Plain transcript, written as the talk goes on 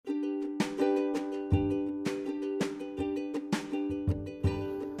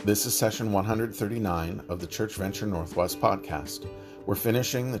This is session 139 of the Church Venture Northwest podcast. We're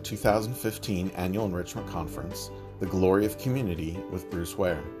finishing the 2015 Annual Enrichment Conference, The Glory of Community with Bruce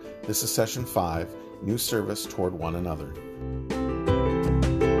Ware. This is session 5, New Service Toward One Another.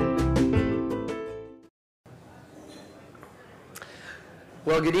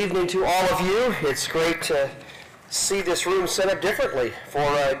 Well, good evening to all of you. It's great to see this room set up differently for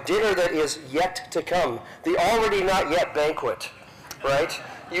a dinner that is yet to come. The already not yet banquet, right?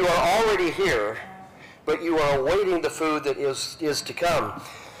 You are already here, but you are awaiting the food that is to come.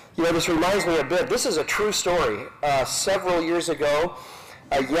 You know, this reminds me a bit. This is a true story. Several years ago,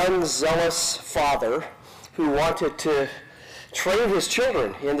 a young, zealous father who wanted to train his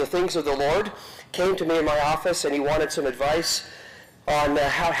children in the things of the Lord came to me in my office, and he wanted some advice on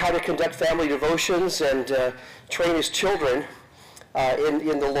how to conduct family devotions and train his children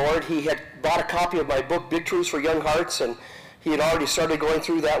in the Lord. He had bought a copy of my book, Big Truths for Young Hearts, and he had already started going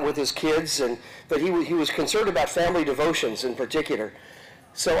through that with his kids, but he was concerned about family devotions in particular.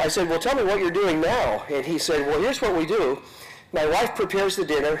 So I said, well, tell me what you're doing now. And he said, well, here's what we do. My wife prepares the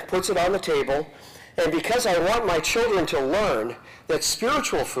dinner, puts it on the table, and because I want my children to learn that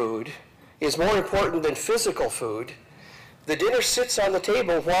spiritual food is more important than physical food, the dinner sits on the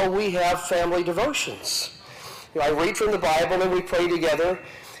table while we have family devotions. You know, I read from the Bible and we pray together,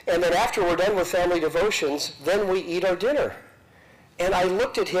 and then after we're done with family devotions, then we eat our dinner. And I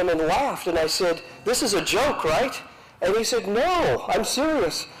looked at him and laughed, and I said, this is a joke, right? And he said, no, I'm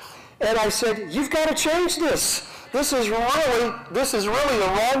serious. And I said, you've got to change this. This is really the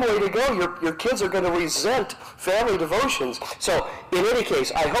wrong way to go. Your kids are going to resent family devotions. So in any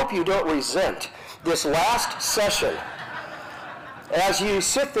case, I hope you don't resent this last session as you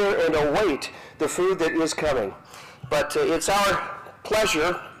sit there and await the food that is coming. But it's our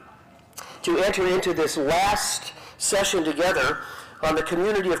pleasure to enter into this last session together on the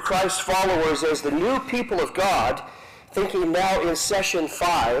community of Christ followers as the new people of God, thinking now in session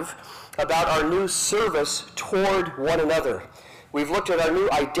 5 about our new service toward one another. We've looked at our new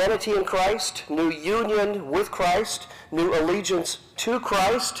identity in Christ, new union with Christ, new allegiance to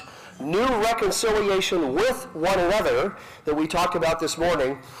Christ, new reconciliation with one another that we talked about this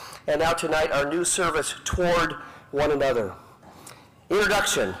morning, and now tonight our new service toward one another.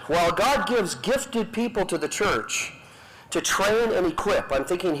 Introduction. While God gives gifted people to the church to train and equip, I'm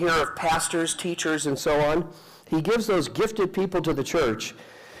thinking here of pastors, teachers, and so on. He gives those gifted people to the church.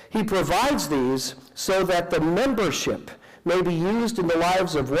 He provides these so that the membership may be used in the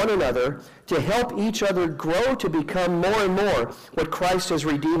lives of one another to help each other grow to become more and more what Christ has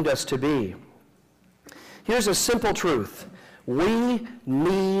redeemed us to be. Here's a simple truth. We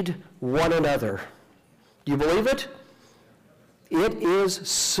need one another. Do you believe it? It is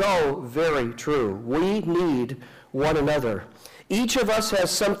so very true. We need one another. Each of us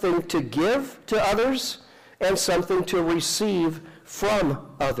has something to give to others and something to receive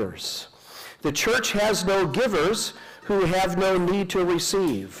from others. The church has no givers who have no need to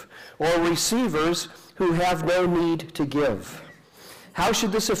receive, or receivers who have no need to give. How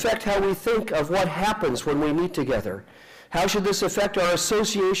should this affect how we think of what happens when we meet together? How should this affect our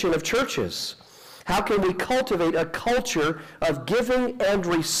association of churches? How can we cultivate a culture of giving and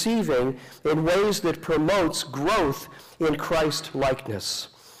receiving in ways that promotes growth in Christ-likeness?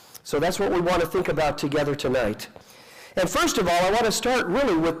 So that's what we want to think about together tonight. And first of all, I want to start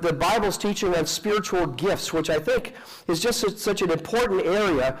really with the Bible's teaching on spiritual gifts, which I think is just such an important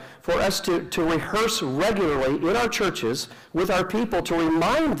area for us to rehearse regularly in our churches with our people, to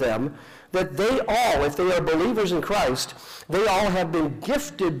remind them that they all, if they are believers in Christ, they all have been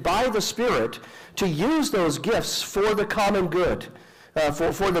gifted by the Spirit to use those gifts for the common good,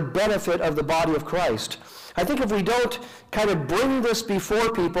 for the benefit of the body of Christ. I think if we don't kind of bring this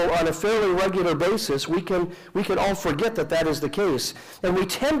before people on a fairly regular basis, we can all forget that that is the case. And we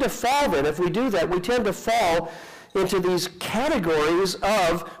tend to fall then, if we do that, we tend to fall into these categories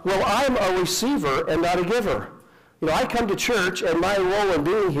of, well, I'm a receiver and not a giver. You know, I come to church and my role in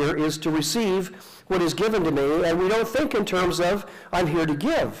being here is to receive what is given to me, and we don't think in terms of, I'm here to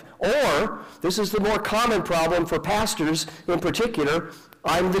give. Or, this is the more common problem for pastors in particular,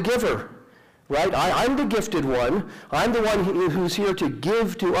 I'm the giver. Right? I'm the gifted one. I'm the one who's here to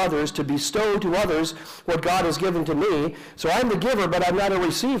give to others, to bestow to others what God has given to me. So I'm the giver, but I'm not a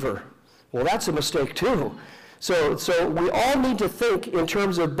receiver. Well, that's a mistake too. So we all need to think in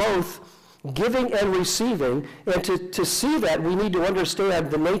terms of both giving and receiving, and to see that we need to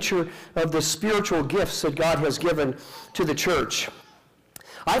understand the nature of the spiritual gifts that God has given to the church.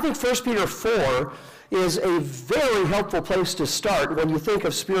 I think 1 Peter 4 is a very helpful place to start when you think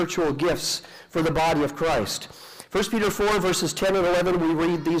of spiritual gifts for the body of Christ. 1 Peter 4, verses 10 and 11, we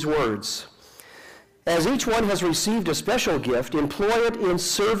read these words. As each one has received a special gift, employ it in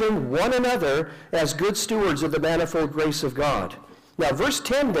serving one another as good stewards of the manifold grace of God. Now, verse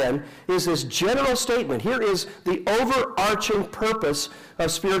 10 then is this general statement. Here is the overarching purpose of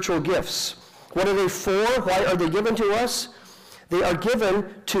spiritual gifts. What are they for? Why are they given to us? They are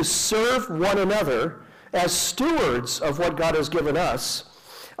given to serve one another as stewards of what God has given us,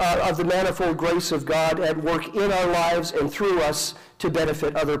 of the manifold grace of God at work in our lives and through us to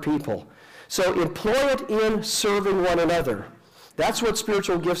benefit other people. So employ it in serving one another. That's what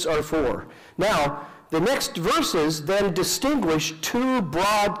spiritual gifts are for. Now, the next verses then distinguish two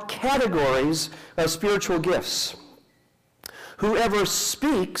broad categories of spiritual gifts. Whoever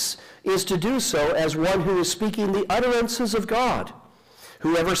speaks is to do so as one who is speaking the utterances of God.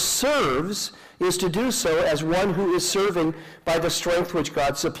 Whoever serves is to do so as one who is serving by the strength which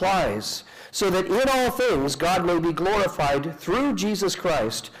God supplies, so that in all things God may be glorified through Jesus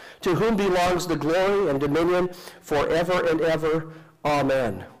Christ, to whom belongs the glory and dominion forever and ever.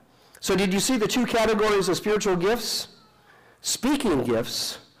 Amen. So did you see the two categories of spiritual gifts? Speaking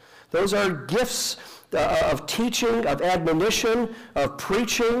gifts, those are gifts of teaching, of admonition, of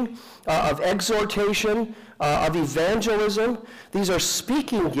preaching, of exhortation, of evangelism. These are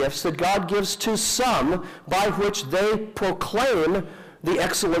speaking gifts that God gives to some by which they proclaim the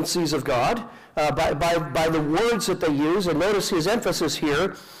excellencies of God, by the words that they use. And notice his emphasis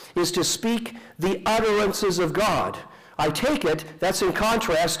here is to speak the utterances of God. I take it that's in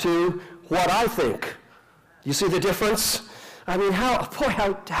contrast to what I think. You see the difference? I mean, how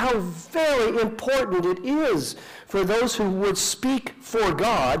very important it is for those who would speak for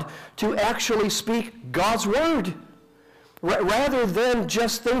God to actually speak God's word, rather than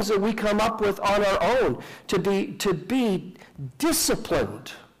just things that we come up with on our own, to be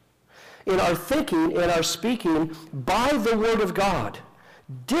disciplined in our thinking and our speaking by the word of God,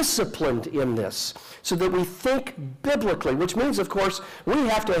 disciplined in this, so that we think biblically, which means, of course, we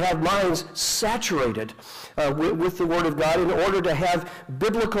have to have minds saturated with the Word of God in order to have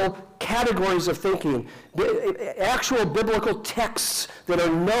biblical categories of thinking, actual biblical texts that are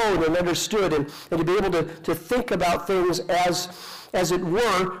known and understood, and to be able to think about things as it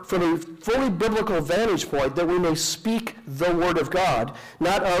were from a fully biblical vantage point, that we may speak the Word of God,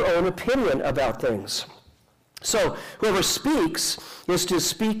 not our own opinion about things. So whoever speaks is to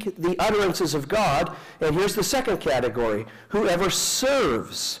speak the utterances of God. And here's the second category. Whoever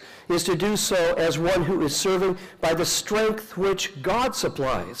serves is to do so as one who is serving by the strength which God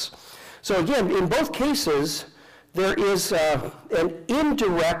supplies. So again, in both cases, there is an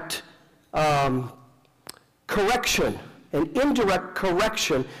indirect correction,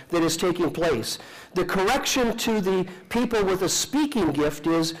 that is taking place. The correction to the people with a speaking gift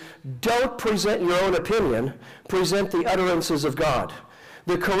is, don't present your own opinion, present the utterances of God.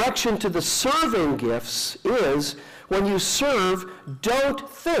 The correction to the serving gifts is, when you serve, don't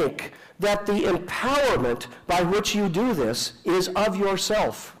think that the empowerment by which you do this is of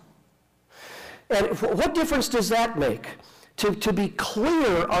yourself. And what difference does that make? To be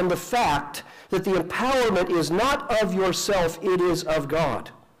clear on the fact that the empowerment is not of yourself, it is of God.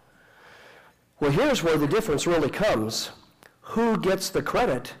 Well, here's where the difference really comes. Who gets the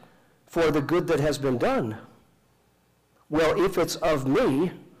credit for the good that has been done? Well, if it's of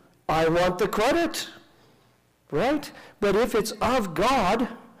me, I want the credit, right? But if it's of God,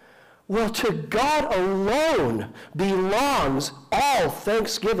 well, to God alone belongs all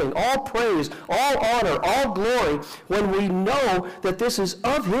thanksgiving, all praise, all honor, all glory, when we know that this is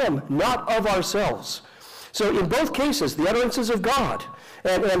of him, not of ourselves. So in both cases, the utterances of God,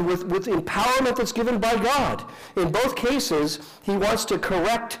 and with empowerment that's given by God, in both cases, he wants to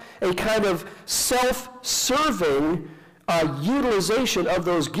correct a kind of self-serving utilization of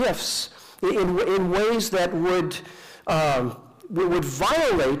those gifts in ways that would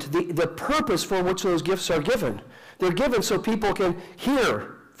violate the purpose for which those gifts are given. They're given so people can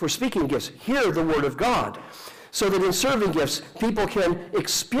hear, for speaking gifts, hear the word of God. So that in serving gifts, people can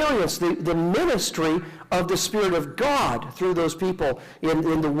experience the ministry of the Spirit of God through those people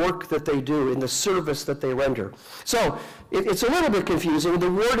in the work that they do, in the service that they render. So it's a little bit confusing. The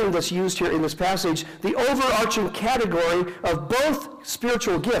wording that's used here in this passage, the overarching category of both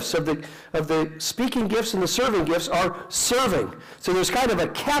spiritual gifts, of the speaking gifts and the serving gifts, are serving. So there's kind of a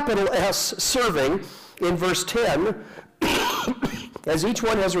capital S, serving, in verse 10. As each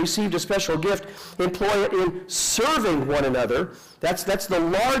one has received a special gift, employ it in serving one another. That's the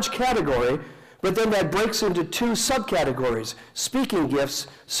large category, but then that breaks into two subcategories: speaking gifts,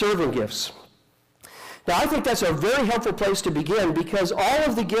 serving gifts. Now, I think that's a very helpful place to begin because all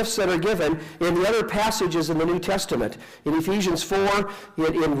of the gifts that are given in the other passages in the New Testament, in Ephesians 4,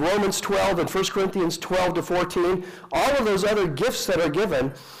 in Romans 12, and 1 Corinthians 12 to 14, all of those other gifts that are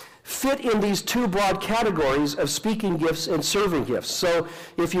given fit in these two broad categories of speaking gifts and serving gifts. So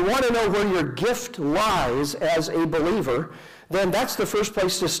if you want to know where your gift lies as a believer, then that's the first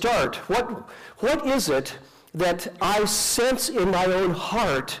place to start. What is it that I sense in my own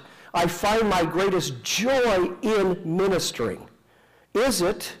heart I find my greatest joy in ministering? Is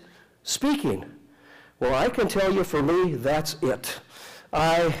it speaking? Well, I can tell you for me, that's it.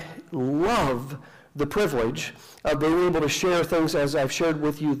 I love the privilege of being able to share things as I've shared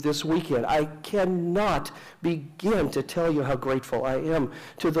with you this weekend. I cannot begin to tell you how grateful I am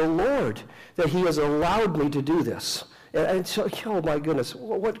to the Lord that He has allowed me to do this. And so, oh my goodness,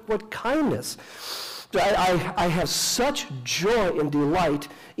 what kindness. I have such joy and delight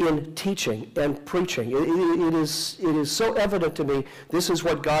in teaching and preaching. It is so evident to me this is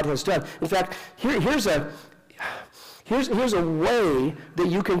what God has done. In fact, here's a way that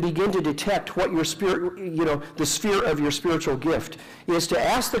you can begin to detect what your spirit, the sphere of your spiritual gift is to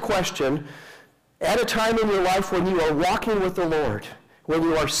ask the question at a time in your life when you are walking with the Lord, when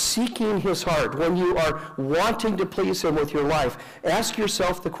you are seeking His heart, when you are wanting to please Him with your life, ask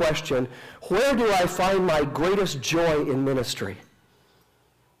yourself the question, where do I find my greatest joy in ministry?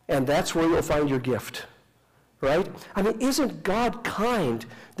 And that's where you'll find your gift, right? I mean, isn't God kind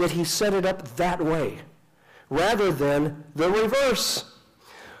that He set it up that way, rather than the reverse?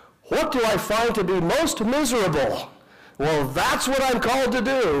 What do I find to be most miserable? Well, that's what I'm called to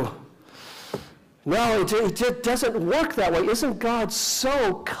do. No, it doesn't work that way. Isn't God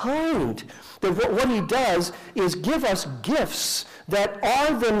so kind that what He does is give us gifts that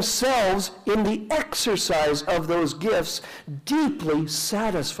are themselves, in the exercise of those gifts, deeply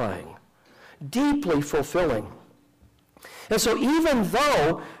satisfying, deeply fulfilling. And so even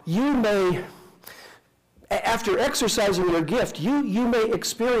though you may, after exercising your gift, you may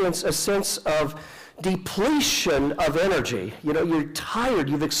experience a sense of depletion of energy. You're tired,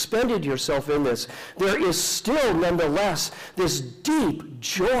 you've expended yourself in this. There is still, nonetheless, this deep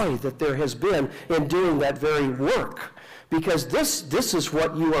joy that there has been in doing that very work. Because this is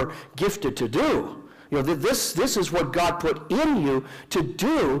what you are gifted to do. This is what God put in you to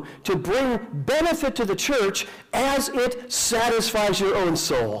do, to bring benefit to the church as it satisfies your own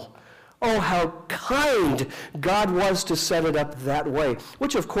soul. Oh, how kind God was to set it up that way,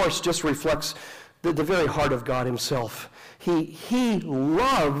 which of course just reflects the very heart of God Himself. He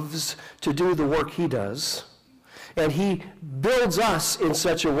loves to do the work He does, and He builds us in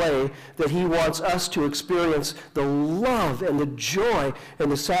such a way that He wants us to experience the love and the joy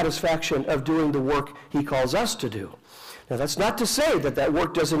and the satisfaction of doing the work He calls us to do. Now, that's not to say that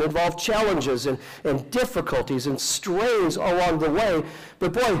work doesn't involve challenges and difficulties and strains along the way,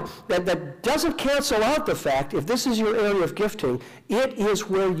 but boy, that doesn't cancel out the fact, if this is your area of gifting, it is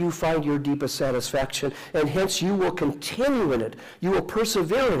where you find your deepest satisfaction, and hence you will continue in it. You will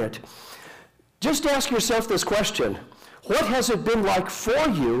persevere in it. Just ask yourself this question. What has it been like for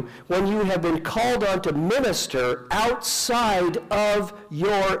you when you have been called on to minister outside of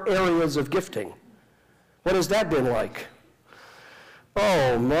your areas of gifting? What has that been like?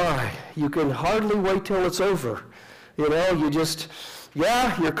 Oh my, you can hardly wait till it's over. You just,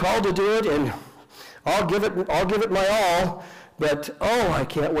 you're called to do it, and I'll give it my all, but oh, I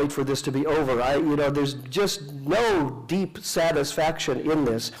can't wait for this to be over. There's just no deep satisfaction in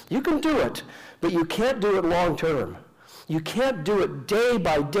this. You can do it, but you can't do it long term. You can't do it day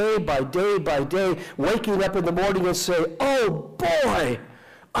by day by day by day, waking up in the morning and say, oh boy,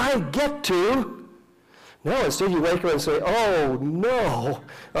 I get to. No, instead you wake up and say, oh no,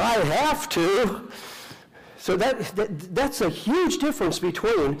 I have to. So that's a huge difference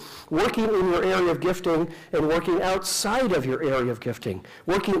between working in your area of gifting and working outside of your area of gifting.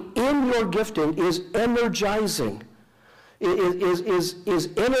 Working in your gifting is energizing, is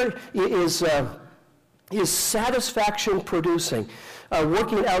satisfaction producing.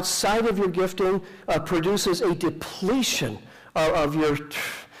 Working outside of your gifting produces a depletion of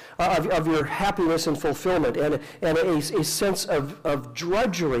your happiness and fulfillment, and a sense of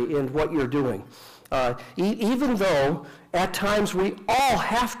drudgery in what you're doing. Even though at times we all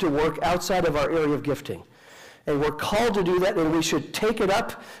have to work outside of our area of gifting. And we're called to do that, and we should take it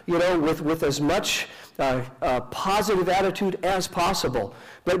up, with as much positive attitude as possible.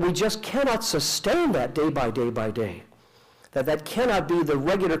 But we just cannot sustain that day by day by day. That cannot be the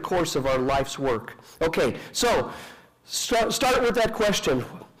regular course of our life's work. Okay, so start with that question.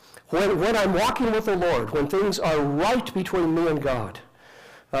 When I'm walking with the Lord, when things are right between me and God,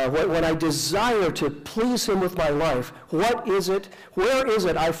 when I desire to please him with my life, what is it, where is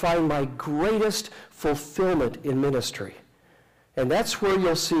it I find my greatest fulfillment in ministry? And that's where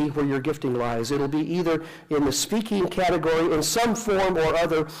you'll see where your gifting lies. It'll be either in the speaking category in some form or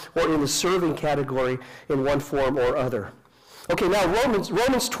other, or in the serving category in one form or other. Okay, now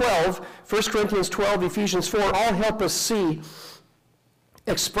Romans 12, 1 Corinthians 12, Ephesians 4 all help us see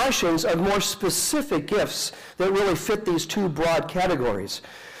expressions of more specific gifts that really fit these two broad categories.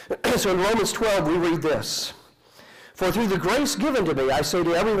 So in Romans 12, we read this. For through the grace given to me, I say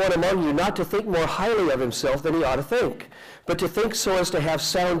to everyone among you not to think more highly of himself than he ought to think, but to think so as to have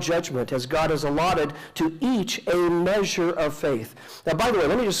sound judgment, as God has allotted to each a measure of faith. Now, by the way,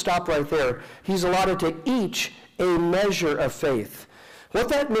 let me just stop right there. He's allotted to each a measure of faith. What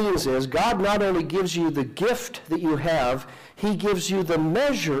that means is God not only gives you the gift that you have, he gives you the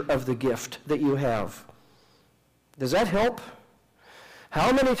measure of the gift that you have. Does that help?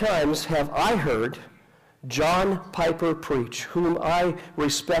 How many times have I heard John Piper preach, whom I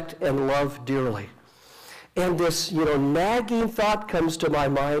respect and love dearly? And this, nagging thought comes to my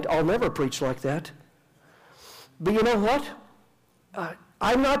mind, I'll never preach like that. But you know what?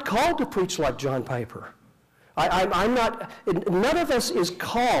 I'm not called to preach like John Piper. I'm not, none of us is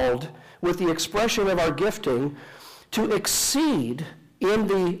called with the expression of our gifting to exceed in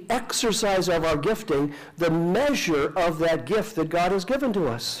the exercise of our gifting the measure of that gift that God has given to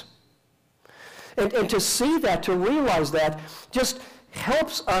us. And to see that, to realize that, just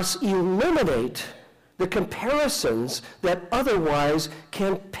helps us eliminate the comparisons that otherwise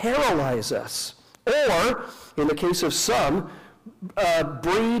can paralyze us. Or, in the case of some,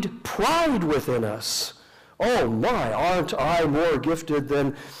 breed pride within us. Oh my, aren't I more gifted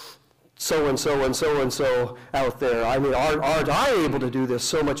than so-and-so and so-and-so out there? I mean, aren't I able to do this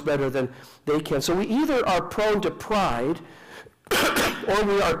so much better than they can? So we either are prone to pride or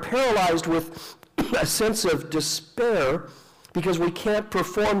we are paralyzed with a sense of despair because we can't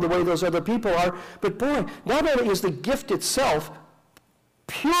perform the way those other people are. But boy, not only is the gift itself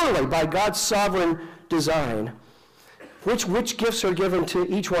purely by God's sovereign design, which gifts are given to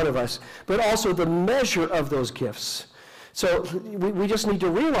each one of us, but also the measure of those gifts. So we just need to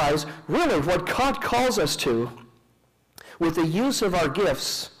realize, really, what God calls us to with the use of our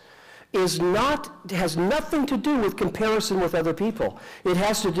gifts has nothing to do with comparison with other people. It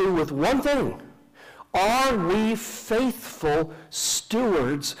has to do with one thing. Are we faithful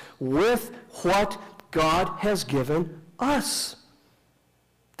stewards with what God has given us?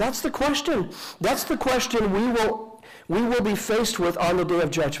 That's the question. That's the question we will be faced with on the day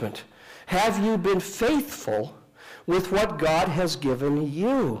of judgment. Have you been faithful with what God has given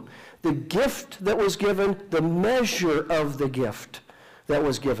you? The gift that was given, the measure of the gift that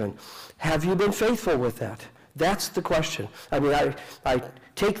was given. Have you been faithful with that? That's the question. I mean, I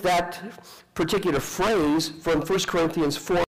take that particular phrase from 1 Corinthians 4.